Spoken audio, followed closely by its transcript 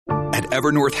At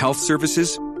Evernorth Health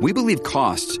Services, we believe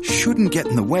costs shouldn't get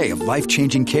in the way of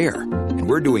life-changing care, and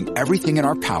we're doing everything in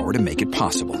our power to make it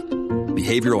possible.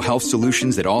 Behavioral health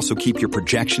solutions that also keep your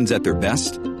projections at their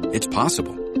best? It's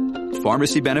possible.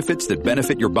 Pharmacy benefits that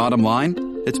benefit your bottom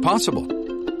line? It's possible.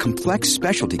 Complex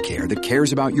specialty care that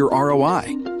cares about your ROI?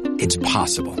 It's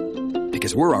possible.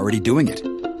 Because we're already doing it.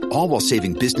 All while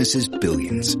saving businesses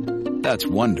billions. That's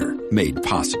Wonder made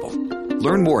possible.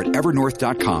 Learn more at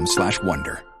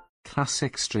evernorth.com/wonder.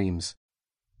 Classic Streams.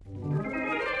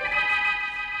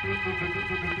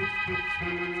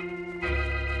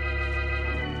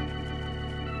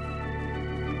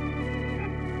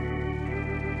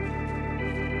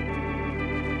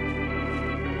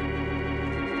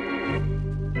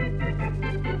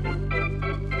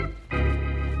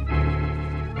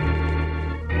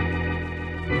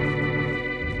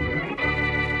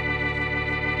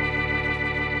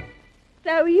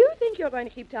 So you think you're going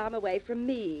to keep Tom away from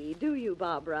me, do you,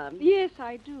 Barbara? Yes,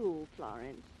 I do,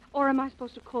 Florence. Or am I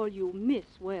supposed to call you Miss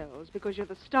Wells because you're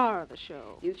the star of the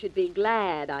show? You should be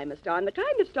glad I'm a star. I'm the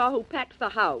kind of star who packs the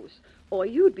house. Or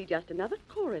you'd be just another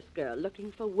chorus girl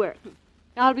looking for work.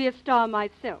 I'll be a star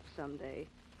myself someday.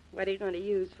 What are you going to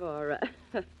use for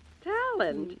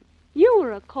talent? You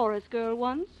were a chorus girl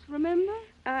once, remember?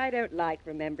 I don't like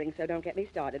remembering, so don't get me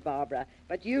started, Barbara.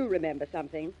 But you remember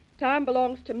something. Tom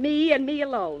belongs to me and me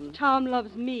alone. Tom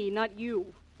loves me, not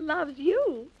you. Loves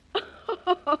you?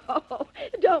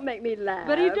 Don't make me laugh.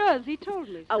 But he does. He told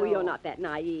me so. Oh, you're not that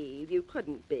naive. You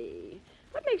couldn't be.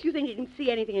 What makes you think he can see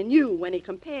anything in you when he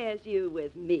compares you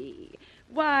with me?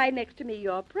 Why, next to me,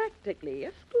 you're practically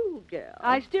a schoolgirl.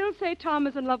 I still say Tom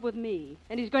is in love with me,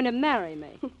 and he's going to marry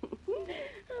me. Well,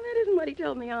 that isn't what he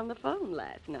told me on the phone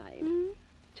last night.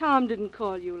 Tom didn't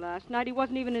call you last night. He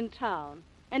wasn't even in town.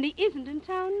 And he isn't in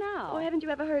town now. Oh, haven't you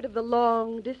ever heard of the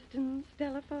long-distance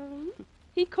telephone?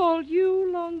 He called you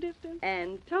long distance?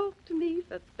 And talked to me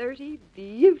for 30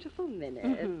 beautiful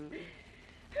minutes.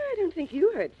 I don't think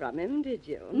you heard from him, did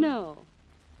you? No.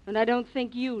 And I don't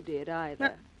think you did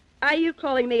either. Are you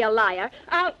calling me a liar?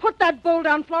 I'll put that bowl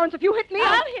down, Florence. If you hit me,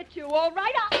 I'll hit you, all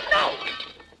right? No!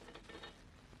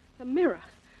 The mirror.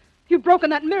 You've broken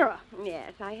that mirror.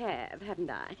 Yes, I have,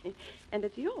 haven't I? And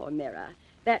it's your mirror.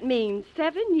 That means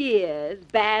 7 years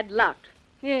bad luck.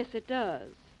 Yes, it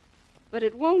does. But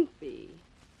it won't be.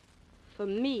 For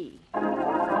me.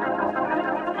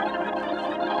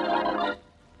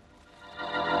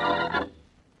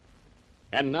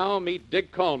 And now meet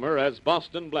Dick Calmer as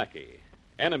Boston Blackie.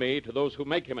 Enemy to those who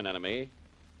make him an enemy.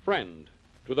 Friend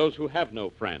to those who have no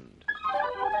friend.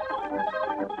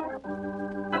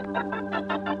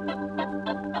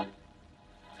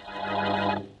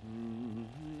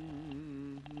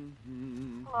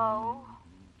 Hello?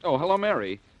 Oh, hello,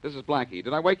 Mary. This is Blackie.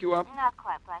 Did I wake you up? Not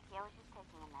quite, Blackie. I was just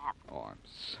taking a nap. Oh, I'm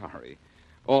sorry.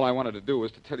 All I wanted to do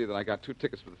was to tell you that I got 2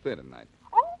 tickets for the theater tonight.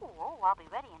 Oh, I'll be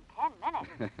ready in 10 minutes.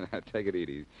 Take it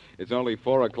easy. It's only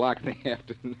 4 o'clock in the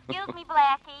afternoon. Excuse me,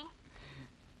 Blackie.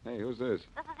 Hey, who's this?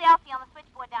 This is Elsie on the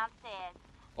switchboard downstairs.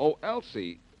 Oh,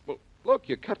 Elsie. Well, look,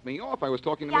 you cut me off. I was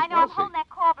talking to Yeah, Miss I know. I'm Elsie. holding that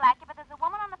call, Blackie, but there's a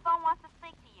woman on the phone wants to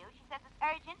speak to you. She says it's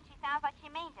urgent, and she sounds like she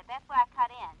means it. That's why I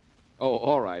cut in. Oh,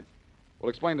 all right. Well,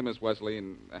 explain to Miss Wesley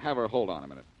and have her hold on a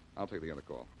minute. I'll take the other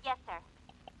call. Yes, sir.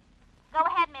 Go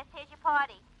ahead, miss. Here's your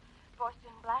party.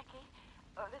 Boston Blackie?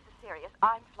 Oh, this is serious.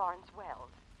 I'm Florence Wells.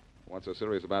 What's so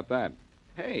serious about that?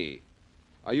 Hey,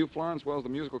 are you Florence Wells, the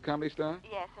musical comedy star?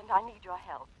 Yes, and I need your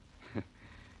help.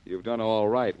 You've done all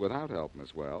right without help,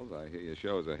 Miss Wells. I hear your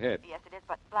show's a hit. Yes, it is,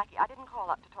 but Blackie, I didn't call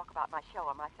up to talk about my show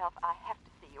or myself. I have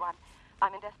to see you.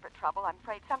 I'm in desperate trouble. I'm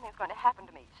afraid something's going to happen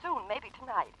to me soon, maybe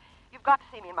tonight. You've got to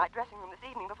see me in my dressing room this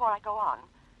evening before I go on.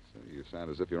 So you sound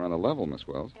as if you're on a level, Miss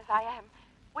Wells. Yes, I am.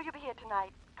 Will you be here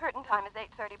tonight? Curtain time is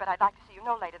 8:30, but I'd like to see you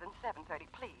no later than 7:30,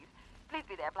 please. Please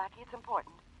be there, Blackie. It's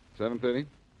important. 7:30?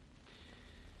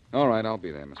 All right, I'll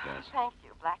be there, Miss Wells. Thank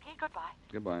you, Blackie. Goodbye.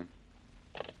 Goodbye.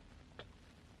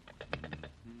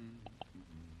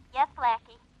 Yes,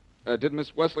 Blackie. Did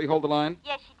Miss Wesley hold the line?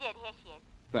 Yes, she did. Here she is.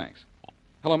 Thanks.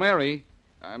 Hello, Mary.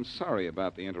 I'm sorry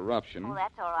about the interruption. Oh,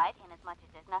 that's all right, inasmuch as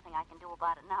there's nothing I can do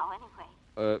about it now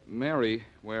anyway. Mary,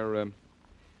 we're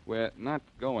not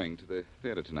going to the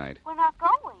theater tonight. We're not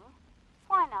going?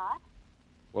 Why not?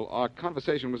 Well, our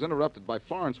conversation was interrupted by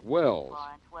Florence Wells.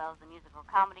 Florence Wells, the musical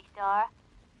comedy star?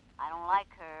 I don't like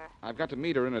her. I've got to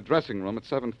meet her in a dressing room at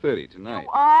 7:30 tonight. You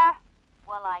are?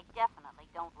 Well, I definitely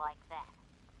don't like that.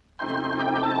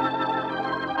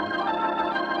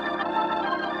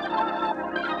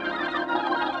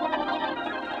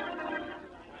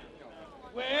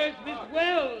 Where's Miss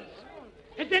Wells?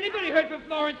 Has anybody heard from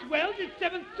Florence Wells? It's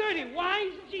 7:30. Why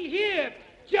isn't she here?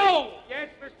 Joe! Yes,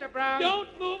 Mr. Brown? Don't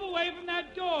move away from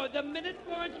that door. The minute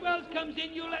Florence Wells comes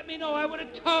in, you let me know. I want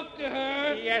to talk to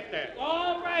her. Yes, sir.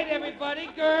 All right, everybody.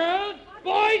 Girls,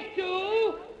 boys,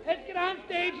 too. Let's get on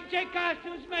stage and check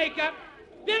costumes, makeup.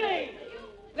 Billy,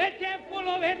 let's have full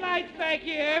overhead lights back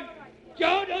here.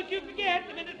 Joe, don't you forget,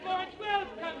 the minute Florence Wells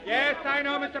comes in. Yes, I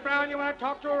know, Mr. Brown. You want to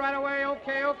talk to her right away?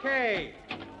 Okay.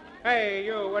 Hey,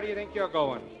 you, where do you think you're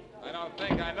going? I don't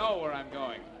think I know where I'm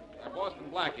going. I'm Boston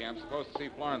Blackie. I'm supposed to see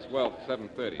Florence Wells at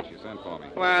 7:30. She sent for me.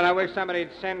 Well, I wish somebody'd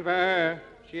send for her.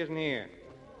 She isn't here.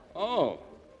 Oh,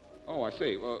 I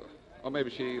see. Well,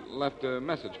 maybe she left a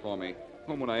message for me.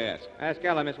 Whom would I ask? Ask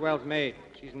Ella, Miss Wells' maid.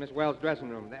 She's in Miss Wells' dressing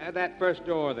room. That first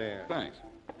door there. Thanks.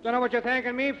 Don't know what you're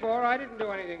thanking me for. I didn't do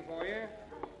anything for you.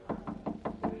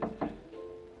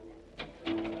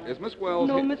 Is Miss Wells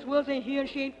No, here? Miss Wells ain't here.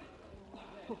 She ain't...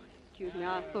 Oh, excuse me.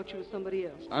 I thought she was somebody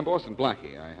else. I'm Boston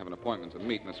Blackie. I have an appointment to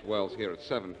meet Miss Wells here at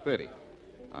 7:30.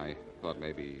 I thought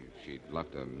maybe she'd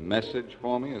left a message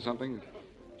for me or something.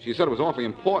 She said it was awfully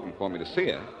important for me to see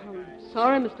her. I'm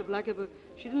sorry, Mr. Blackie, but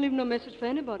she didn't leave no message for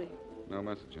anybody. No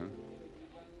message, huh?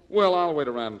 Well, I'll wait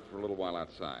around for a little while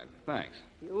outside. Thanks.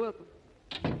 You're welcome.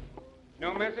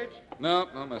 No message? No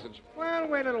message. Well,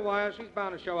 wait a little while. She's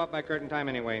bound to show up by curtain time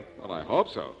anyway. Well, I hope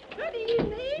so. Good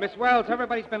evening. Miss Wells,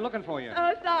 everybody's been looking for you.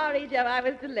 Oh, sorry, Joe. I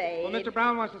was delayed. Well, Mr.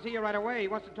 Brown wants to see you right away. He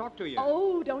wants to talk to you.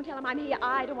 Oh, don't tell him I'm here.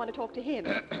 I don't want to talk to him.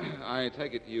 I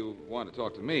take it you want to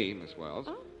talk to me, Miss Wells.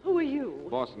 Oh, who are you?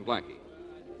 Boston Blackie.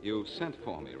 You sent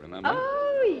for me, remember?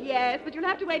 Oh, yes, but you'll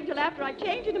have to wait until after I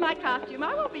change into my costume.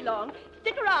 I won't be long.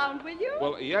 Stick around, will you?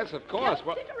 Well, yes, of course. Just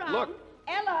Well, stick around. look.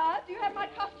 Ella, do you have my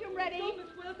costume ready? No, Miss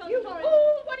Wells, I'm you sorry.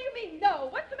 fool! What do you mean, no?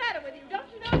 What's the matter with you? Don't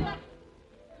you know that...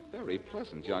 Very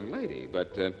pleasant young lady,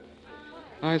 but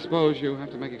I suppose you have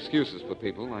to make excuses for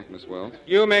people like Miss Wells.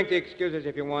 You make the excuses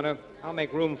if you want to. I'll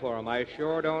make room for them. I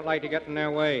sure don't like to get in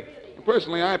their way.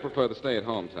 Personally, I prefer the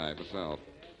stay-at-home type myself.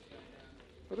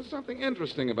 But there's something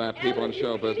interesting about people in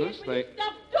show business. They...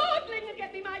 Stop dawdling and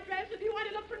get me my dress if you want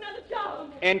to look for another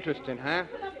job. Interesting, huh?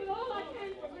 Put up with all I can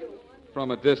from you.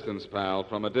 From a distance, pal,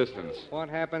 from a distance. What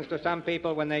happens to some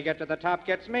people when they get to the top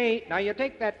gets me. Now, you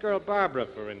take that girl Barbara,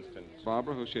 for instance.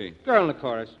 Barbara, who's she? Girl in the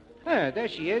chorus. There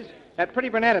she is. That pretty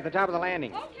brunette at the top of the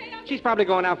landing. She's probably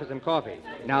going out for some coffee.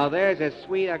 Now, there's as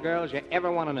sweet a girl as you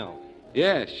ever want to know.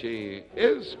 Yes, she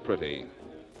is pretty.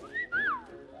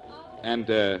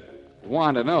 And,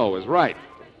 want to know is right.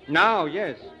 No,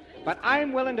 yes. But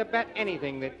I'm willing to bet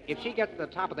anything that if she gets to the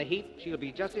top of the heap, she'll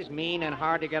be just as mean and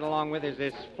hard to get along with as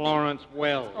this Florence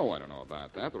Wells. Oh, I don't know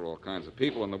about that. There are all kinds of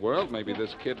people in the world. Maybe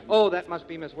this kid... Oh, that must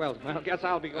be Miss Wells. Well, guess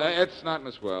I'll be going. It's not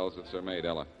Miss Wells. It's her maid,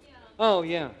 Ella. Oh,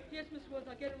 yeah. Yes, Miss Wells,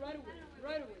 I'll get it right away.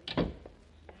 Right away.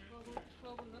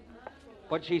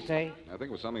 What'd she say? I think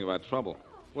it was something about trouble.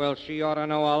 Well, she ought to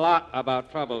know a lot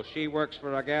about trouble. She works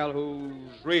for a gal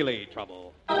who's really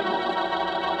trouble.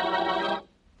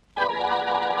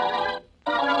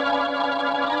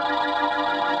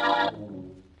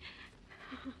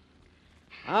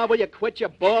 Will you quit your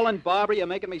bawling, Barbara? You're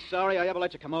making me sorry I ever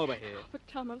let you come over here. But,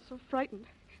 Tom, I'm so frightened.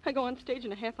 I go on stage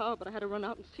in a half hour, but I had to run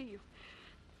out and see you.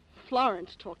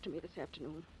 Florence talked to me this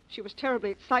afternoon. She was terribly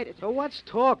excited. So what's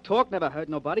talk? Talk never hurt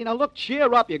nobody. Now, look,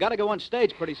 cheer up. You got to go on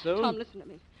stage pretty soon. Tom, listen to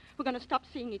me. We're going to stop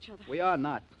seeing each other. We are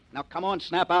not. Now, come on,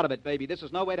 snap out of it, baby. This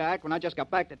is no way to act when I just got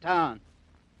back to town.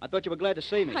 I thought you were glad to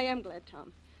see me. I am glad,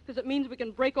 Tom, because it means we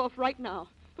can break off right now,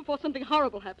 before something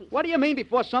horrible happens. What do you mean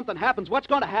before something happens? What's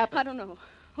going to happen? I don't know.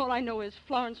 All I know is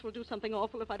Florence will do something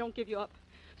awful if I don't give you up.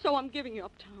 So I'm giving you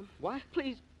up, Tom. What?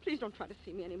 Please don't try to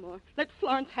see me anymore. Let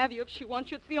Florence have you if she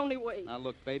wants you. It's the only way. Now,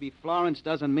 look, baby, Florence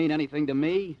doesn't mean anything to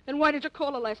me. Then why did you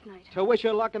call her last night? To wish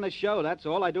her luck in the show, that's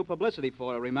all. I do publicity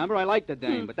for her, remember? I like the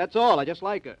dame, but that's all. I just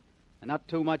like her. And not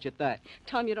too much at that.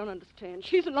 Tom, you don't understand.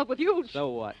 She's in love with you. So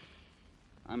what?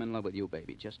 I'm in love with you,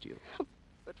 baby, just you.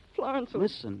 But Florence will...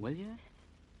 Listen, will you?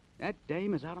 That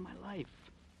dame is out of my life.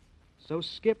 So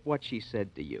skip what she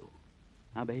said to you.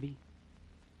 Now, baby,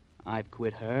 I've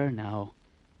quit her. Now,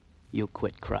 you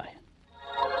quit crying.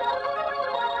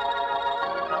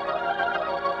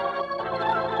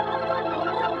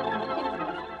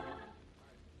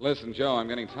 Listen, Joe, I'm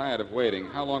getting tired of waiting.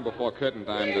 How long before curtain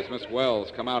time does Miss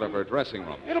Wells come out of her dressing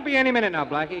room? It'll be any minute now,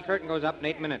 Blackie. Curtain goes up in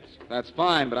 8 minutes. That's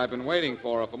fine, but I've been waiting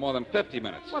for her for more than 50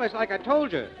 minutes. Well, it's like I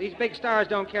told you. These big stars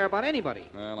don't care about anybody.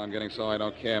 Well, I'm getting so I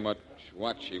don't care much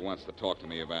what she wants to talk to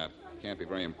me about. Can't be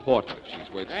very important if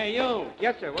she's waiting. Hey, you.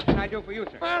 Yes, sir. What can I do for you,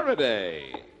 sir?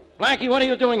 Faraday. Blackie, what are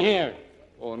you doing here?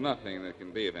 Oh, nothing that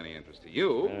can be of any interest to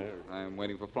you. I'm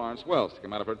waiting for Florence Wells to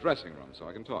come out of her dressing room so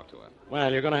I can talk to her.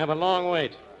 Well, you're going to have a long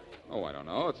wait. Oh, I don't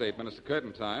know. It's 8 minutes to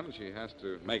curtain time, and she has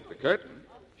to make the curtain.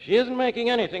 She isn't making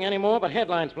anything anymore but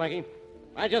headlines, Blackie.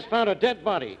 I just found a dead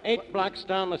body 8 blocks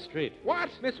down the street. What?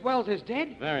 Miss Wells is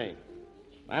dead? Very.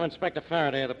 I'm Inspector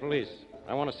Faraday of the police.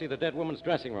 I want to see the dead woman's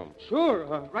dressing room. Sure.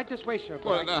 Right this way, sir.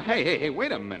 Well, hey,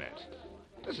 wait a minute.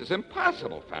 This is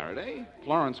impossible, Faraday.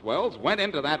 Florence Wells went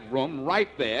into that room right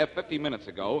there 50 minutes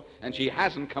ago, and she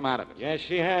hasn't come out of it. Yes,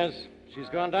 she has. She's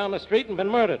gone down the street and been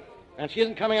murdered. And she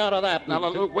isn't coming out of that. Now,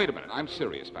 look, wait a minute. I'm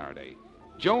serious, Faraday.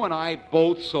 Joe and I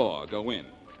both saw her go in.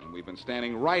 And we've been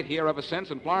standing right here ever since,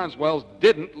 and Florence Wells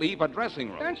didn't leave her dressing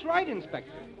room. That's right,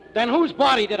 Inspector. Then whose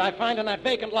body did I find in that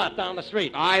vacant lot down the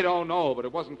street? I don't know, but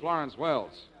it wasn't Florence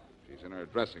Wells. She's in her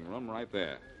dressing room right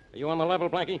there. Are you on the level,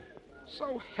 Blackie?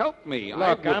 So help me.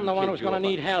 Look, I'm the one who's going to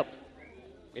need help.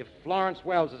 If Florence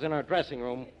Wells is in her dressing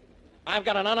room, I've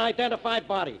got an unidentified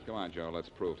body. Come on, Joe. Let's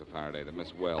prove to Faraday that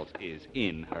Miss Wells is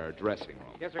in her dressing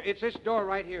room. Yes, sir. It's this door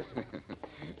right here.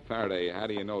 Faraday, how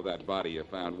do you know that body you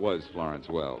found was Florence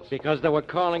Wells? Because there were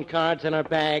calling cards in her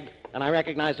bag, and I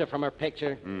recognized her from her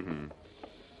picture. Mm-hmm.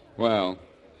 Well,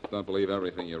 don't believe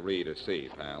everything you read or see,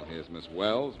 pal. Here's Miss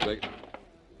Wells.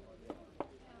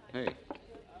 Hey,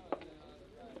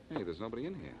 there's nobody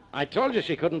in here. I told you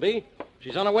she couldn't be.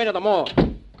 She's on her way to the mall.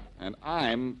 And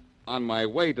I'm on my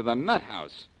way to the nut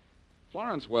house.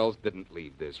 Florence Wells didn't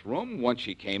leave this room once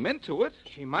she came into it.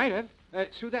 She might have.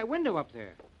 Through that window up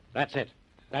there. That's it.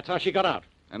 That's how she got out.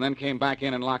 And then came back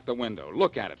in and locked the window.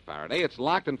 Look at it, Faraday. It's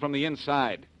locked and from the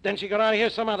inside. Then she got out of here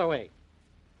some other way.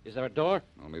 Is there a door?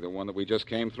 Only the one that we just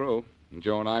came through. And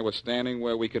Joe and I were standing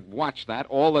where we could watch that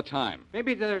all the time.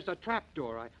 Maybe there's a trap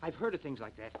door. I've heard of things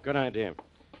like that. Good idea.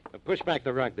 Push back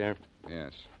the rug there.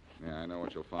 Yes. Yeah, I know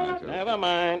what you'll find, too. Never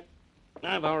mind.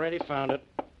 I've already found it.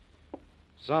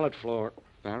 Solid floor.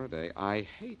 Faraday, I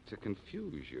hate to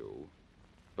confuse you,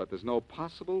 but there's no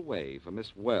possible way for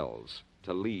Miss Wells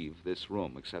to leave this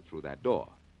room except through that door.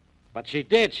 But she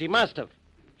did. She must have.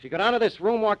 She got out of this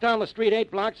room, walked down the street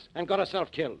 8 blocks, and got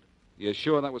herself killed. You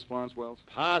sure that was Florence Wells?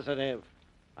 Positive.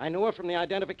 I knew her from the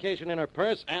identification in her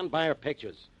purse and by her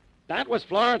pictures. That was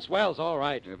Florence Wells, all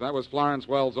right. If that was Florence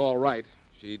Wells, all right,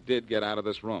 she did get out of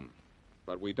this room.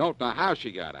 But we don't know how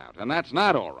she got out, and that's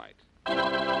not all right.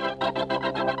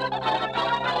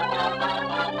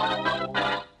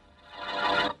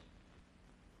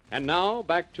 And now,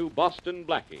 back to Boston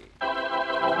Blackie.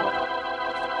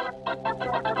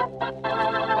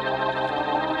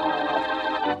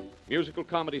 Musical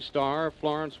comedy star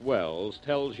Florence Wells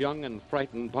tells young and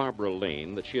frightened Barbara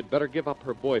Lane that she had better give up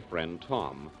her boyfriend,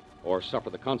 Tom, or suffer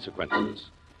the consequences.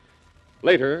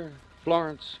 Later,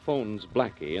 Florence phones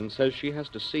Blackie and says she has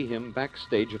to see him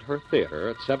backstage at her theater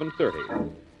at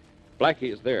 7:30.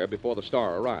 Blackie is there before the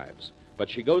star arrives, but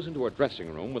she goes into her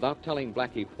dressing room without telling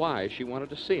Blackie why she wanted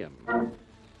to see him.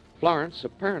 Florence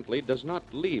apparently does not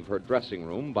leave her dressing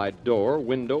room by door,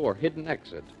 window, or hidden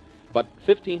exit, but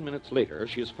 15 minutes later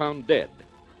she is found dead,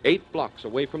 8 blocks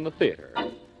away from the theater.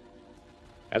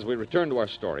 As we return to our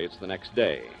story, it's the next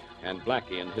day, and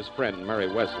Blackie and his friend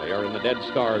Mary Wesley are in the dead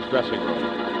star's dressing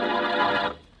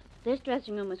room. This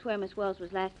dressing room is where Miss Wells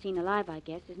was last seen alive, I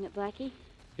guess, isn't it, Blackie?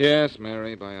 Yes,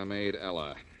 Mary, by our maid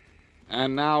Ella.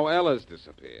 And now Ella's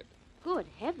disappeared. Good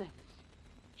heavens.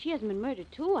 She hasn't been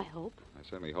murdered, too, I hope. I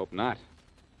certainly hope not.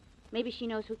 Maybe she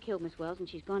knows who killed Miss Wells and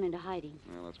she's gone into hiding.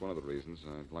 Well, that's one of the reasons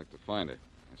I'd like to find her.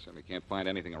 I certainly can't find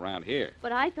anything around here.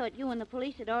 But I thought you and the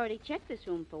police had already checked this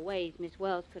room for ways Miss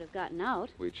Wells could have gotten out.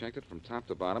 We checked it from top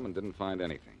to bottom and didn't find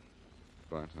anything.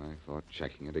 But I thought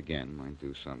checking it again might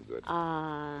do some good.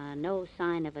 No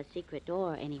sign of a secret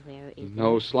door anywhere, is there?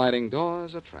 No sliding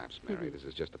doors or traps, Mary. This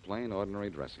is just a plain, ordinary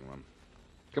dressing room.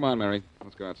 Come on, Mary.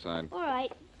 Let's go outside. All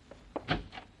right.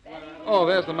 Oh,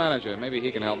 there's the manager. Maybe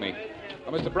he can help me.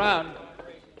 Oh, Mr. Brown.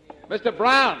 Mr.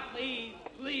 Brown!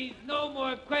 Please, no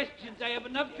more questions. I have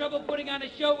enough trouble putting on a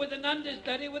show with an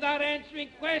understudy without answering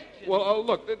questions. Well,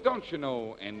 look, don't you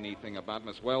know anything about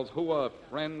Miss Wells? Who her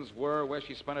friends were, where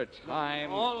she spent her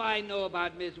time? All I know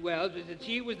about Miss Wells is that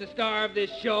she was the star of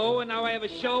this show, and now I have a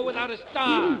show without a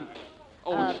star.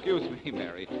 Excuse me,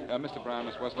 Mary. Mr. Brown,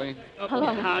 Miss Wesley.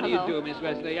 Hello. How do you do, Miss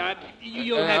Wesley?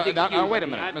 You'll have to excuse now, wait a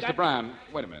me. minute. Mr. Brown,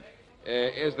 wait a minute.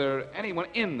 Is there anyone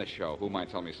in the show who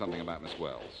might tell me something about Miss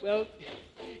Wells? Well,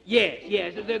 yes.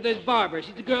 There's Barbara.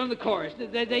 She's the girl in the chorus.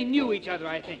 They knew each other,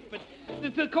 I think. But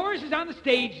the chorus is on the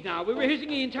stage now. We're rehearsing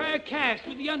the entire cast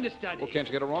with the understudy. Well, can't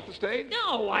you get her off the stage?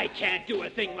 No, I can't do a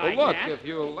thing like look, that. If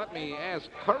you'll let me ask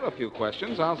her a few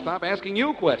questions, I'll stop asking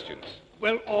you questions.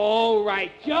 Well, all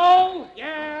right. Joe?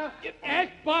 Yeah?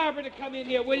 Ask Barbara to come in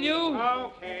here, will you?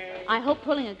 Okay. I hope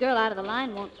pulling a girl out of the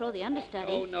line won't throw the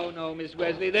understudy. Oh, no, Miss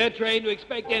Wesley. They're trained to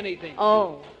expect anything.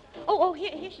 Oh. Oh,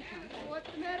 here she comes. What's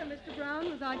the matter, Mr. Brown?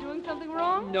 Was I doing something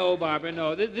wrong? No, Barbara,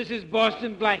 no. This is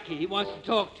Boston Blackie. He wants to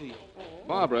talk to you.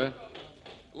 Barbara,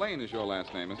 Lane is your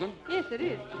last name, isn't it? Yes, it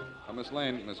is. Miss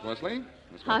Lane, Miss Wesley?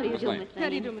 How do you Miss do, Lane. Miss How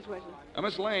do you Lane? do, Miss Wesley?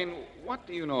 Miss Lane, what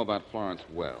do you know about Florence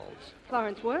Wells?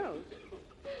 Florence Wells.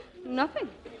 Nothing.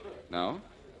 No?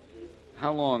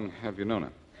 How long have you known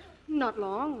her? Not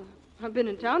long. I've been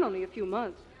in town only a few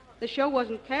months. The show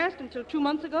wasn't cast until 2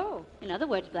 months ago. In other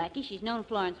words, Blackie, she's known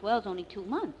Florence Wells only 2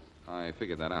 months. I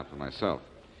figured that out for myself.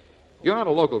 You're not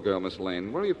a local girl, Miss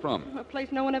Lane. Where are you from? A place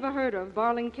no one ever heard of,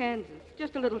 Barling, Kansas.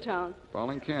 Just a little town.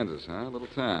 Barling, Kansas, huh? A little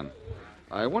town.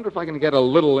 I wonder if I can get a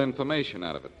little information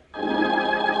out of it.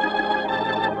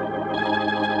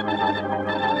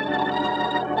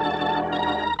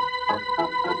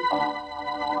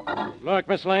 Look,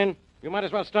 Miss Lane, you might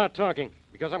as well start talking,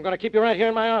 because I'm going to keep you right here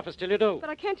in my office till you do. But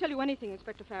I can't tell you anything,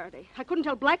 Inspector Faraday. I couldn't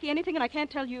tell Blackie anything, and I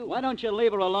can't tell you. Why don't you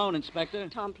leave her alone, Inspector?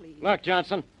 Tom, please. Look,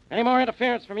 Johnson, any more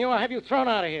interference from you, I'll have you thrown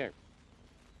out of here.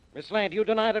 Miss Lane, do you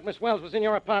deny that Miss Wells was in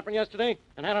your apartment yesterday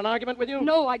and had an argument with you?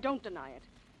 No, I don't deny it.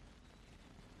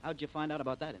 How'd you find out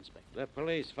about that, Inspector? The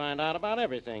police find out about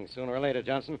everything sooner or later,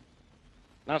 Johnson.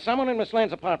 Now, someone in Miss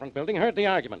Lane's apartment building heard the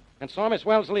argument and saw Miss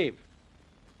Wells leave.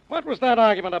 What was that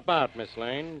argument about, Miss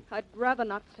Lane? I'd rather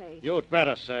not say. You'd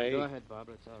better say. Go ahead,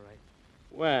 Barbara. It's all right.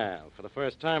 Well, for the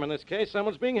first time in this case,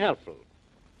 someone's being helpful.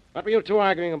 What were you two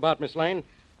arguing about, Miss Lane?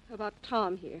 About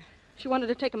Tom here. She wanted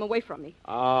to take him away from me.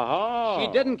 Oh.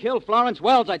 She didn't kill Florence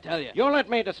Wells, I tell you. You let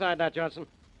me decide that, Johnson.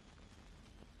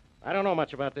 I don't know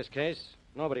much about this case.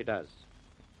 Nobody does.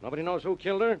 Nobody knows who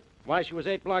killed her, why she was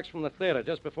 8 blocks from the theater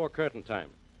just before curtain time.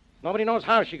 Nobody knows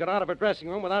how she got out of her dressing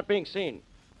room without being seen.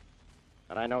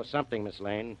 But I know something, Miss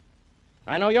Lane.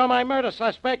 I know you're my murder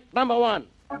suspect number 1.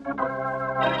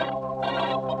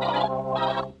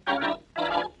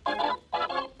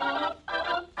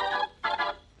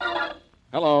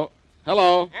 Hello.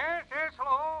 Hello. Yes,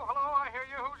 hello. Hello, I hear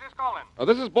you. Who's this calling?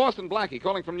 This is Boston Blackie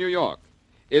calling from New York.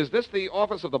 Is this the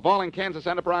office of the Barling, Kansas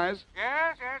Enterprise?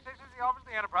 Yes, this is the office of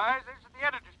the Enterprise. This is the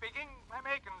editor speaking. I'm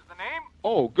Aiken's the name.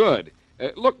 Oh, good.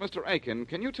 Look, Mr. Aiken,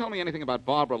 can you tell me anything about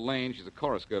Barbara Lane? She's a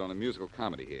chorus girl on a musical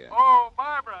comedy here. Oh,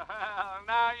 Barbara.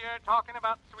 Now you're talking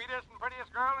about the sweetest and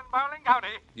prettiest girl in Barling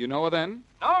County. You know her then?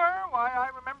 Know her? Why, I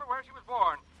remember where she was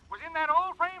born. Was in that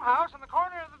old frame house in the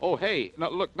corner of the... Oh, hey, no,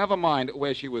 look, never mind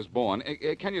where she was born.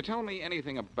 Can you tell me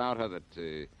anything about her that,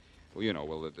 the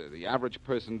average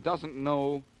person doesn't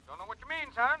know? Don't know what you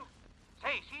mean, son.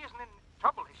 Say, she isn't in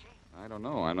trouble, is she? I don't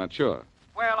know. I'm not sure.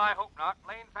 Well, I hope not.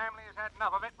 Lane family has had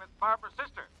enough of it with Barbara's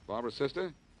sister. Barbara's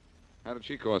sister? How did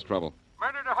she cause trouble?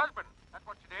 Murdered her husband. That's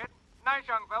what she did. Nice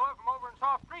young fellow from over in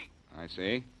Soft Creek. I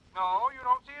see. No, you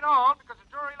don't see it all because the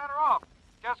jury let her off.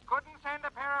 Just couldn't send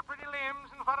a pair of pretty limbs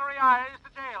and fluttery eyes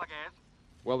to jail, I guess.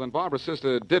 Well, then Barbara's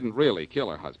sister didn't really kill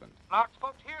her husband. Lots of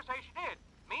folks here say she did.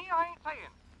 Me, I ain't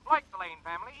saying. Like the Lane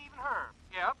family, even her.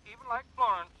 Yep, even like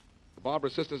Florence.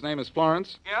 Barbara's sister's name is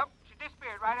Florence? Yep, she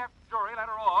disappeared right after the jury let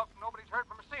her off. Nobody's heard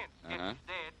from her since. Guess she's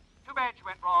dead. Too bad she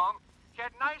went wrong. She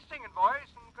had a nice singing voice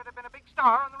and could have been a big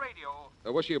star on the radio.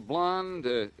 Was she a blonde,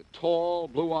 tall,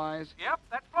 blue eyes? Yep,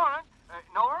 that's Florence.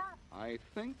 Know her? I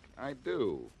think I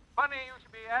do. Funny you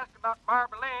should be asking about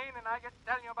Barbara Lane, and I get to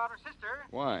telling you about her sister.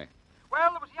 Why?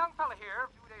 Well, there was a young fella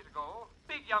here a few days ago.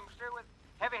 Big youngster with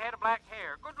heavy head of black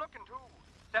hair. Good looking, too,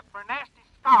 except for a nasty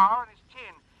scar on his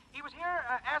chin. He was here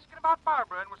asking about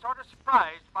Barbara and was sort of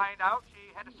surprised to find out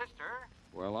she had a sister.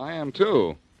 Well, I am,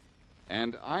 too.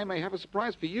 And I may have a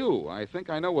surprise for you. I think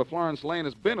I know where Florence Lane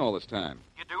has been all this time.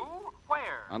 You do?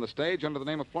 Where? On the stage under the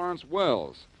name of Florence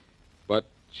Wells. But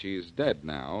she's dead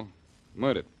now.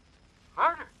 Murdered.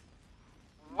 Murdered?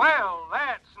 Well,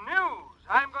 that's news.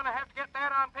 I'm going to have to get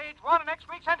that on page 1 of next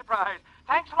week's Enterprise.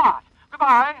 Thanks a lot.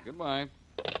 Goodbye. Goodbye.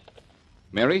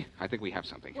 Mary, I think we have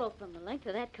something. Well, from the length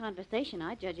of that conversation,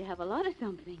 I judge you have a lot of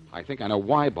something. I think I know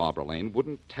why Barbara Lane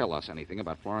wouldn't tell us anything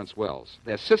about Florence Wells.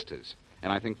 They're sisters.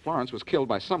 And I think Florence was killed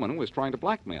by someone who was trying to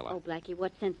blackmail her. Oh, Blackie,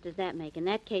 what sense does that make? In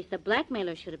that case, the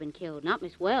blackmailer should have been killed, not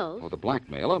Miss Wells. Well, the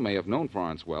blackmailer may have known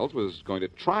Florence Wells was going to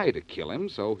try to kill him,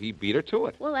 so he beat her to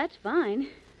it. Well, that's fine.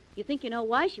 You think you know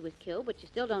why she was killed, but you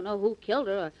still don't know who killed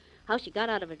her or how she got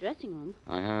out of her dressing room.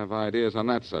 I have ideas on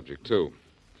that subject, too.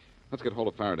 Let's get hold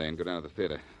of Faraday and go down to the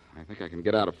theater. I think I can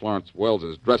get out of Florence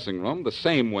Wells' dressing room the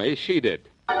same way she did.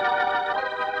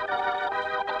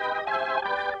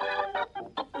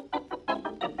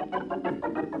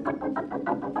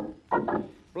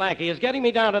 Blackie, is getting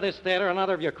me down to this theater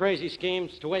another of your crazy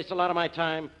schemes to waste a lot of my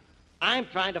time? I'm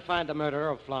trying to find the murderer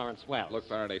of Florence Wells. Look,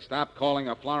 Faraday, stop calling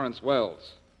her Florence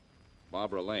Wells.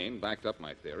 Barbara Lane backed up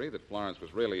my theory that Florence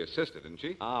was really his sister, didn't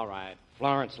she? All right.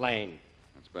 Florence Lane.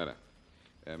 That's better.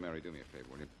 Mary, do me a favor,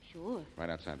 will you? Sure. Right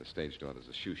outside the stage door, there's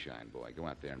a shoe shine boy. Go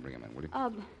out there and bring him in, will you?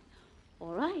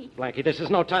 All right. Blackie, this is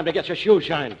no time to get your shoe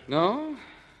shined. No?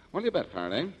 What'll you bet,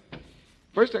 Faraday?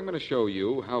 First, I'm going to show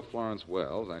you how Florence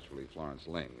Wells, actually Florence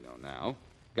Lane, we know now,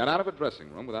 got out of a dressing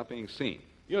room without being seen.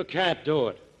 You can't do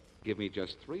it. Give me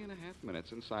just 3.5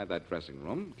 minutes inside that dressing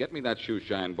room. Get me that shoe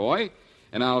shine boy,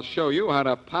 and I'll show you how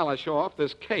to polish off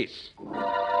this case.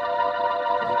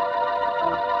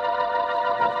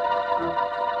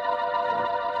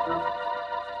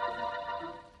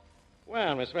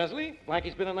 Well, Miss Wesley,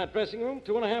 Blackie's been in that dressing room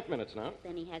 2.5 minutes now.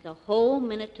 Then he has a whole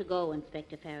minute to go,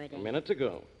 Inspector Faraday. A minute to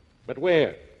go. But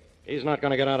where? He's not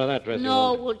going to get out of that dressing room.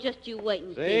 No, well, just you wait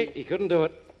and See? see. He couldn't do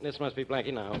it. This must be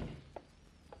Blackie now.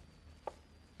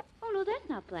 Oh, no, that's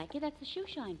not Blackie. That's the shoe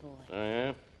shine boy. Oh,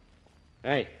 yeah?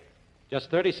 Hey,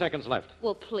 just 30 seconds left.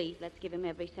 Well, please, let's give him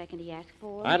every second he asks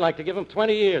for. I'd like to give him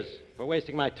 20 years for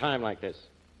wasting my time like this.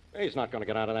 He's not going to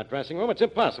get out of that dressing room. It's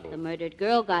impossible. The murdered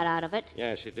girl got out of it.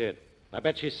 Yeah, she did. I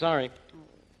bet she's sorry.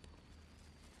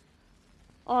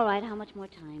 All right, how much more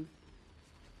time?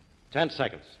 10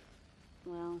 seconds.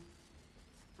 Well,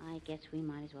 I guess we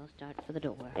might as well start for the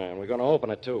door. And we're going to open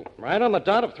it, too. Right on the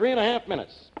dot of 3.5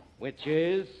 minutes, which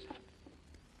is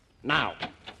now.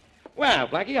 Well,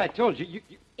 Blackie, I told you,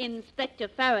 Inspector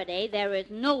Faraday, there is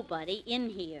nobody in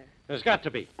here. There's got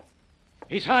to be.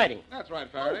 He's hiding. That's right,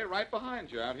 Faraday, right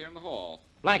behind you out here in the hall.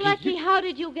 Blackie, how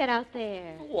did you get out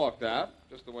there? I walked out,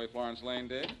 just the way Florence Lane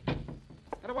did.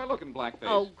 How do I look in blackface?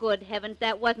 Oh, good heavens,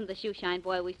 that wasn't the shoe shine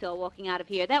boy we saw walking out of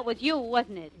here. That was you,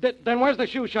 wasn't it? Then where's the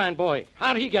shoe shine boy?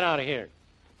 How'd he get out of here?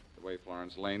 The way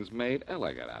Florence Lane's maid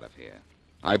Ella got out of here.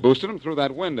 I boosted him through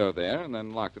that window there and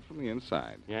then locked it from the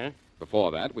inside. Yeah?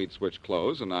 Before that, we'd switched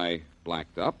clothes, and I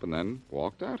blacked up and then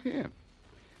walked out here.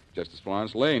 Just as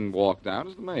Florence Lane walked out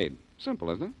as the maid. Simple,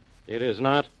 isn't it? It is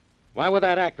not. Why would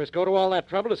that actress go to all that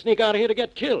trouble to sneak out of here to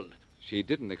get killed? She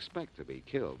didn't expect to be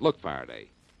killed. Look, Faraday,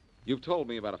 you've told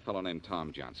me about a fellow named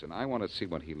Tom Johnson. I want to see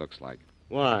what he looks like.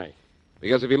 Why?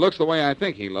 Because if he looks the way I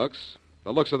think he looks,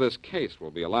 the looks of this case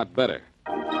will be a lot better.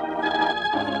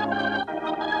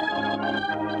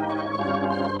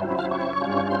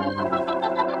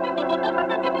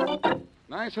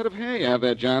 Nice head of hair you have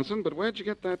there, Johnson, but where'd you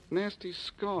get that nasty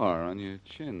scar on your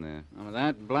chin there? Oh,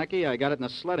 that, Blackie, I got it in a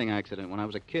sledding accident when I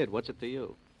was a kid. What's it to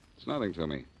you? It's nothing to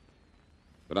me.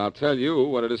 But I'll tell you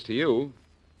what it is to you.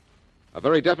 A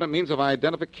very definite means of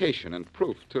identification and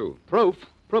proof, too. Proof?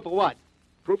 Proof of what?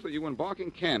 Proof that you were in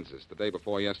Barking, Kansas, the day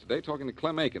before yesterday, talking to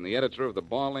Clem Aiken, the editor of the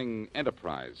Barling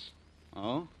Enterprise.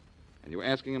 Oh? And you were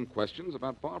asking him questions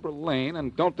about Barbara Lane,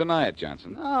 and don't deny it,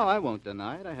 Johnson. No, I won't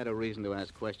deny it. I had a reason to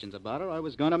ask questions about her. I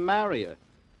was going to marry her.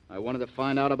 I wanted to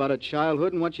find out about her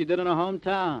childhood and what she did in her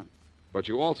hometown. But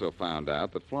you also found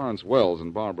out that Florence Wells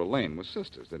and Barbara Lane were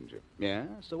sisters, didn't you? Yeah?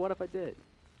 So what if I did?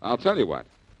 I'll tell you what.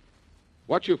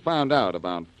 What you found out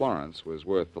about Florence was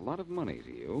worth a lot of money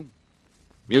to you.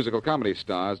 Musical comedy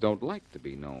stars don't like to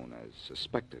be known as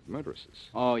suspected murderesses.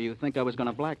 Oh, you think I was going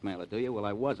to blackmail her, do you? Well,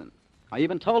 I wasn't. I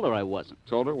even told her I wasn't.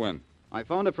 Told her when? I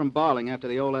phoned her from Barling after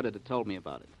the old editor told me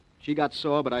about it. She got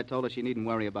sore, but I told her she needn't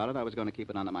worry about it. I was going to keep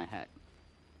it under my hat.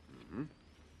 Mm-hmm.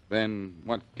 Then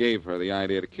what gave her the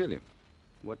idea to kill you?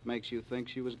 What makes you think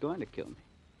she was going to kill me?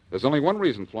 There's only one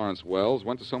reason Florence Wells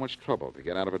went to so much trouble to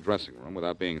get out of her dressing room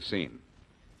without being seen.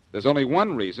 There's only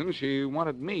one reason she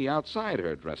wanted me outside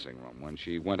her dressing room when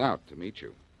she went out to meet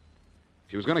you.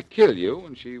 She was going to kill you,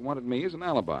 and she wanted me as an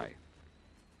alibi.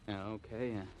 Yeah,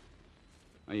 okay, yeah.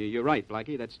 You're right,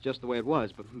 Blackie. That's just the way it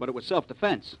was, but it was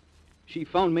self-defense. She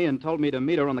phoned me and told me to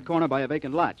meet her on the corner by a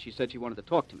vacant lot. She said she wanted to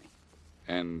talk to me.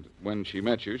 And when she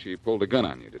met you, she pulled a gun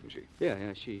on you, didn't she? Yeah,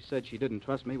 she said she didn't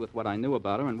trust me with what I knew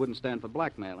about her and wouldn't stand for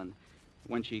blackmail. And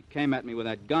when she came at me with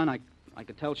that gun, I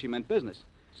could tell she meant business.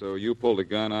 So you pulled a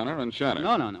gun on her and shot her?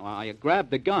 No. I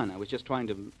grabbed the gun. I was just trying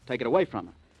to take it away from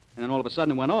her. And then all of a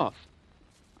sudden it went off.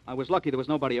 I was lucky there was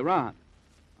nobody around.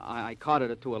 I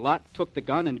carted her to a lot, took the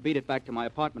gun, and beat it back to my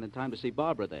apartment in time to see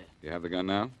Barbara there. You have the gun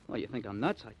now? Well, you think I'm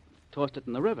nuts? I tossed it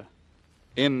in the river.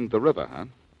 In the river, huh?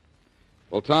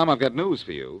 Well, Tom, I've got news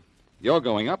for you. You're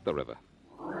going up the river.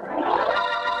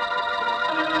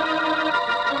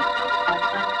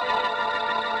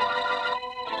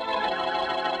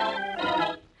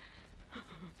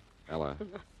 Ella,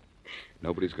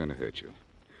 nobody's going to hurt you.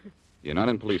 You're not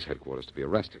in police headquarters to be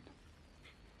arrested.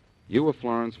 You were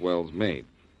Florence Wells' maid.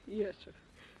 Yes, sir.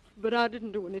 But I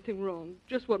didn't do anything wrong.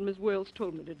 Just what Miss Wells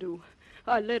told me to do.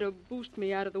 I let her boost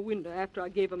me out of the window after I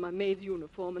gave her my maid's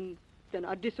uniform, and then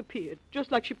I disappeared,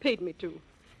 just like she paid me to.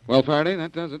 Well, Faraday,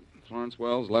 that does it. Florence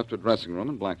Wells left her dressing room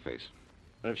in blackface.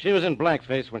 But if she was in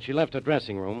blackface when she left her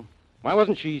dressing room, why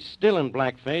wasn't she still in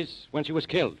blackface when she was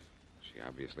killed? She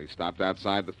obviously stopped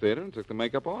outside the theater and took the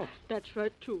makeup off. That's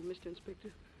right, too, Mr.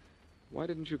 Inspector. Why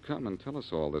didn't you come and tell us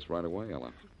all this right away,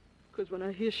 Ella? Because when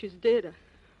I hear she's dead,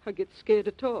 I get scared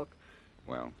to talk.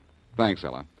 Well, thanks,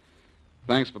 Ella.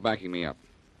 Thanks for backing me up.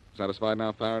 Satisfied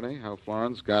now, Faraday, how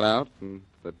Florence got out and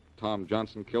that Tom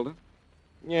Johnson killed her?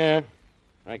 Yeah,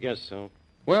 I guess so.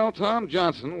 Well, Tom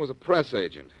Johnson was a press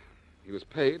agent. He was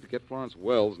paid to get Florence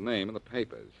Wells' name in the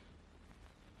papers.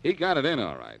 He got it in,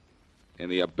 all right, in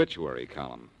the obituary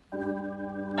column.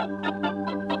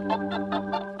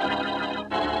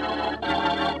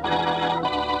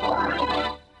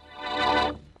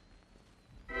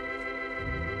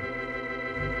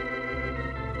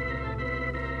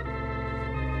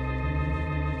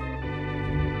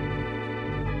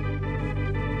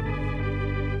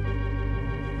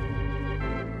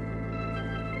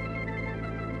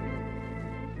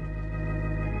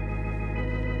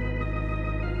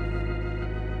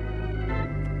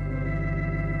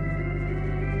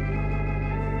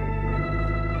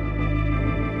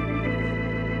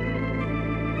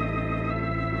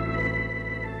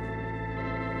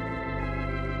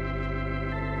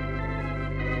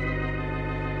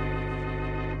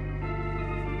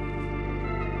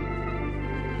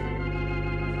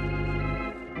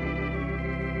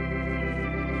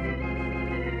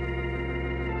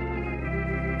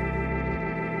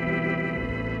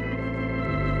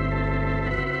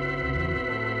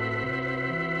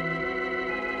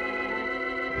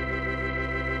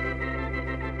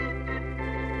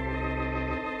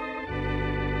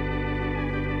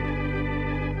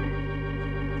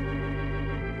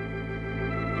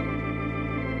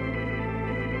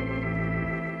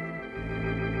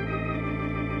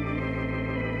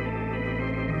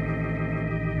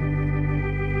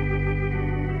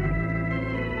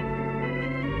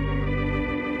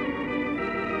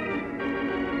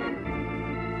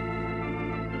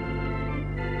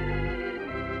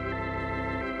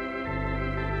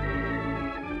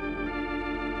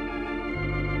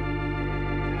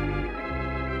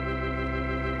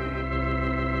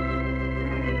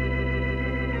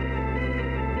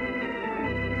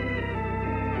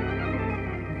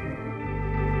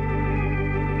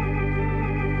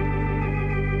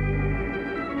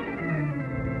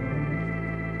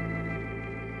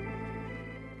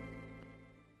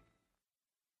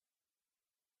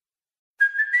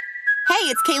 Hey,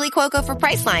 it's Kaylee Cuoco for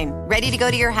Priceline. Ready to go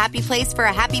to your happy place for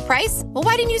a happy price? Well,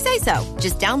 why didn't you say so?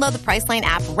 Just download the Priceline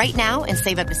app right now and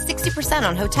save up to 60%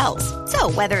 on hotels.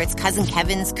 So whether it's Cousin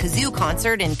Kevin's Kazoo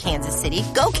Concert in Kansas City,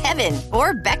 go Kevin,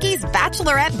 or Becky's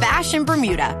Bachelorette Bash in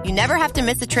Bermuda, you never have to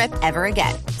miss a trip ever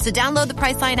again. So download the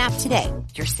Priceline app today.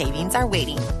 Your savings are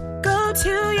waiting. Go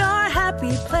to your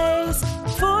happy place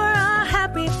for a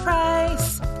happy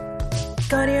price.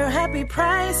 Go to your happy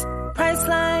price,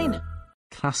 Priceline.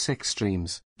 Classic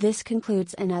Streams. This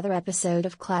concludes another episode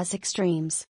of Classic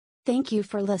Streams. Thank you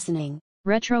for listening.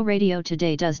 Retro Radio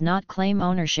Today does not claim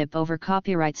ownership over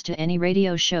copyrights to any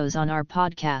radio shows on our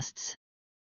podcasts.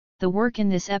 The work in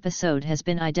this episode has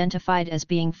been identified as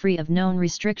being free of known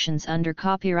restrictions under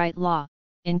copyright law,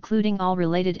 including all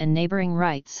related and neighboring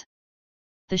rights.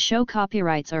 The show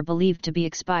copyrights are believed to be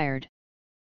expired.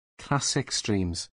 Classic Streams.